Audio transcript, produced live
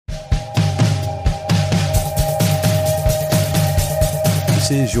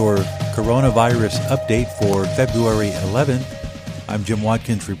This is your coronavirus update for February 11th. I'm Jim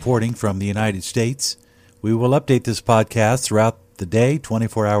Watkins reporting from the United States. We will update this podcast throughout the day,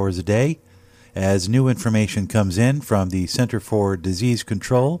 24 hours a day, as new information comes in from the Center for Disease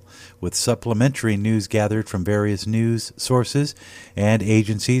Control, with supplementary news gathered from various news sources and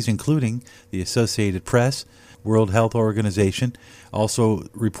agencies, including the Associated Press, World Health Organization, also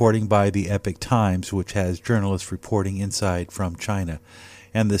reporting by the Epoch Times, which has journalists reporting inside from China.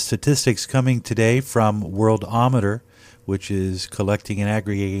 And the statistics coming today from Worldometer, which is collecting and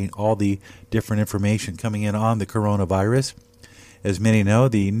aggregating all the different information coming in on the coronavirus. As many know,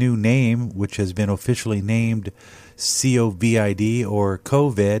 the new name, which has been officially named COVID or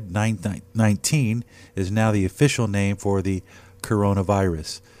COVID-19, is now the official name for the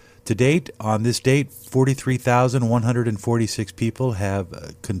coronavirus. To date, on this date, 43,146 people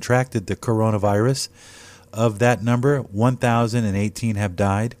have contracted the coronavirus. Of that number, 1,018 have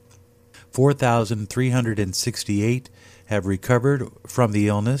died. 4,368 have recovered from the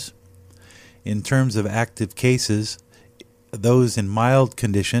illness. In terms of active cases, those in mild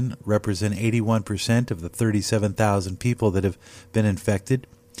condition represent 81% of the 37,000 people that have been infected.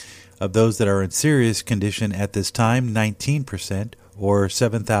 Of those that are in serious condition at this time, 19%, or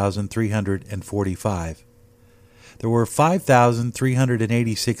 7,345. There were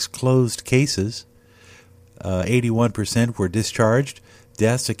 5,386 closed cases. 81% were discharged.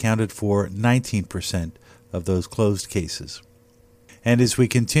 Deaths accounted for 19% of those closed cases. And as we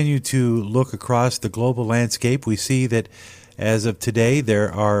continue to look across the global landscape, we see that as of today,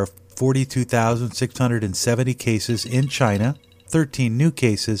 there are 42,670 cases in China, 13 new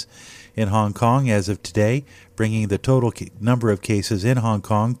cases in Hong Kong as of today, bringing the total number of cases in Hong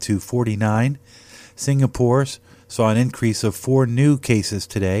Kong to 49. Singapore saw an increase of 4 new cases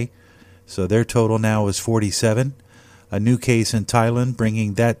today, so their total now is 47. A new case in Thailand,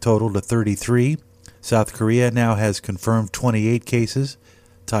 bringing that total to 33. South Korea now has confirmed 28 cases.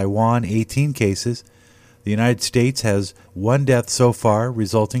 Taiwan, 18 cases. The United States has 1 death so far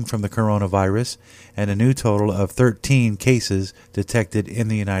resulting from the coronavirus, and a new total of 13 cases detected in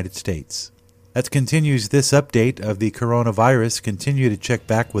the United States. That continues this update of the coronavirus. Continue to check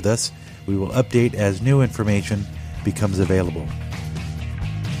back with us. We will update as new information becomes available.